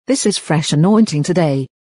This is Fresh Anointing Today,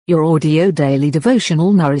 your audio daily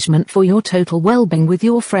devotional nourishment for your total well-being with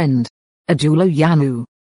your friend, Ajulo Yanu.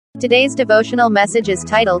 Today's devotional message is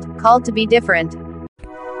titled, Called to be Different.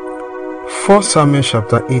 1 Samuel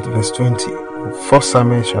chapter 8 verse 20. 1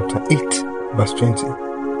 Samuel chapter 8 verse 20.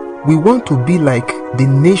 We want to be like the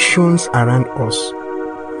nations around us.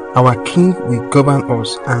 Our King will govern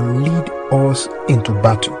us and lead us into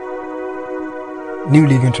battle. New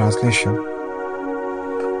Living Translation.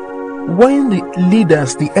 When the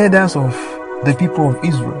leaders, the elders of the people of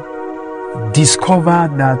Israel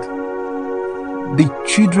discovered that the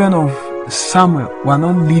children of Samuel were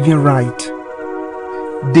not living right,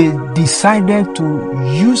 they decided to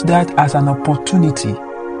use that as an opportunity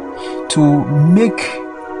to make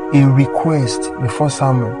a request before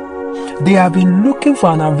Samuel. They have been looking for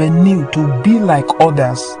an avenue to be like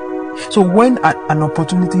others. So when an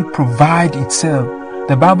opportunity provides itself,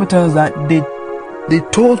 the Bible tells that they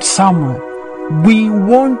told Samuel, we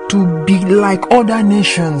want to be like other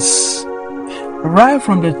nations. Right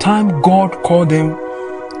from the time God called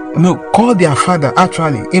their father,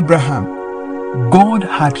 actually Abraham, God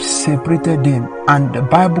had separated them, and the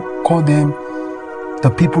Bible called them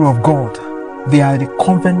the people of God. They are the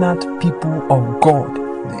covenant people of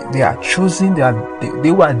God. They are chosen.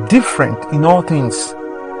 They were different in all things,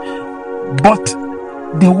 but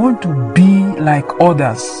they want to be like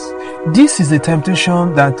others. This is a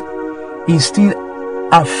temptation that is still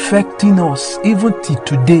affecting us even till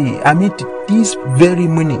today. I mean, to this very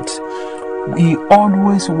minute, we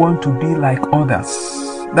always want to be like others.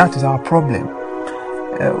 That is our problem.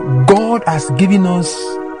 God has given us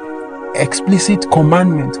explicit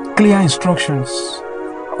commandments, clear instructions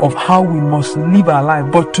of how we must live our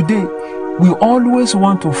life. But today, we always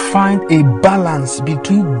want to find a balance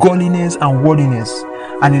between godliness and worldliness,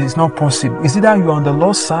 and it is not possible. It's either you are on the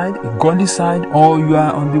lost side, a godly side, or you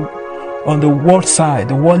are on the world side,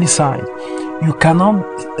 the worldly side. You cannot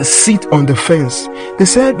sit on the fence. They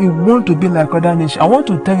said we want to be like other nations. I want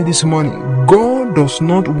to tell you this morning, God does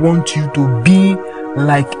not want you to be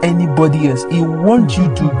like anybody else. He wants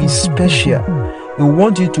you to be special. He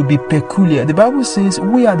wants you to be peculiar. The Bible says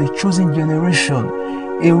we are the chosen generation,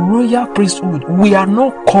 a royal priesthood. We are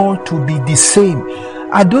not called to be the same.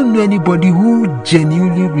 I don't know anybody who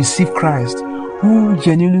genuinely received Christ, who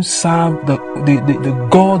genuinely serve the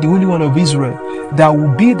God, the Holy One of Israel, that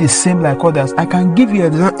will be the same like others. I can give you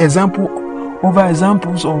an example over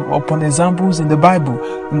examples upon examples in the Bible.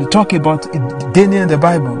 When we talk about Daniel in the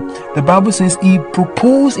Bible says he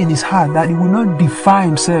proposed in his heart that he will not defile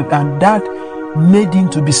himself, and that made him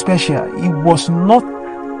to be special. He was not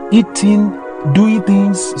eating, doing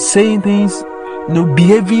things, saying things,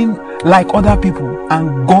 behaving like other people,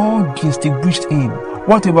 and God distinguished him.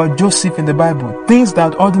 What about Joseph in the Bible? Things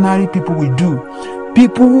that ordinary people will do.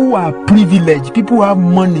 People who are privileged, people who have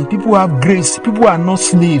money, people who have grace, people who are not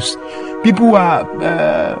slaves, people who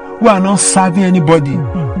are not serving anybody.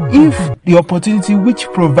 If the opportunity which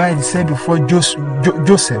provides itself before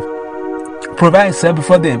Joseph provides itself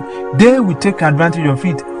before them, they will take advantage of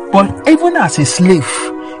it. But even as a slave,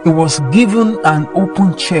 he was given an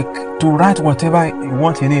open check to write whatever he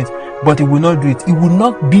wants in it, but he will not do it. He will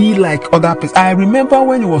not be like other people. I remember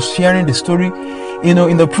when he was sharing the story,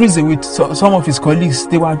 in the prison with some of his colleagues,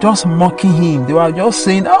 they were just mocking him. They were just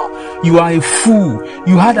saying, "Oh, you are a fool.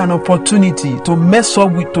 You had an opportunity to mess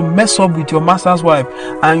up with your master's wife,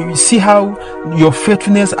 and you see how your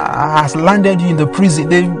faithfulness has landed you in the prison."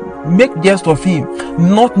 They make jest of him,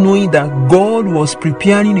 not knowing that God was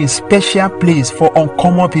preparing a special place for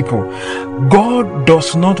uncommon people. God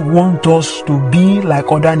does not want us to be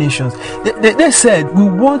like other nations. They said, we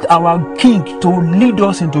want our king to lead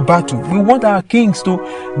us into battle. We want our kings to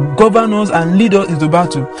govern us and lead us into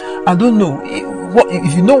battle. I don't know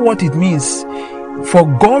if you know what it means for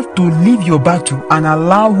God to lead your battle and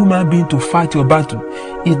allow human beings to fight your battle.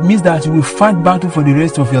 It means that you will fight battle for the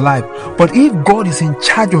rest of your life. But if God is in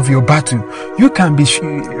charge of your battle, you can be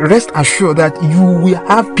rest assured that you will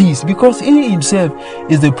have peace, because He Himself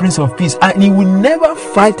is the Prince of Peace, and He will never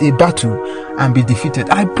fight a battle and be defeated.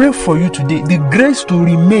 I pray for you today the grace to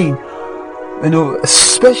remain,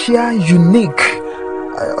 special, unique,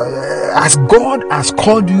 as God has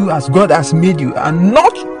called you, as God has made you, and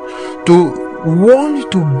not to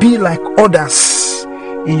want to be like others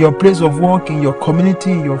in your place of work, in your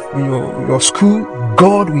community, in your school.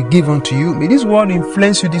 God will give unto you. May this word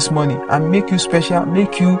influence you this morning and make you special,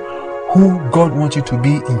 make you who God wants you to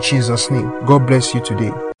be, in Jesus' name. God bless you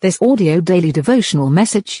today. This audio daily devotional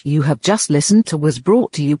message you have just listened to was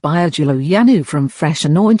brought to you by Ajulo Yanu from Fresh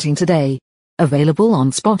Anointing Today. Available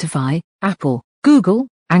on Spotify, Apple, Google,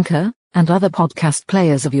 Anchor, and other podcast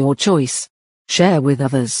players of your choice. Share with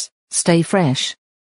others. Stay fresh.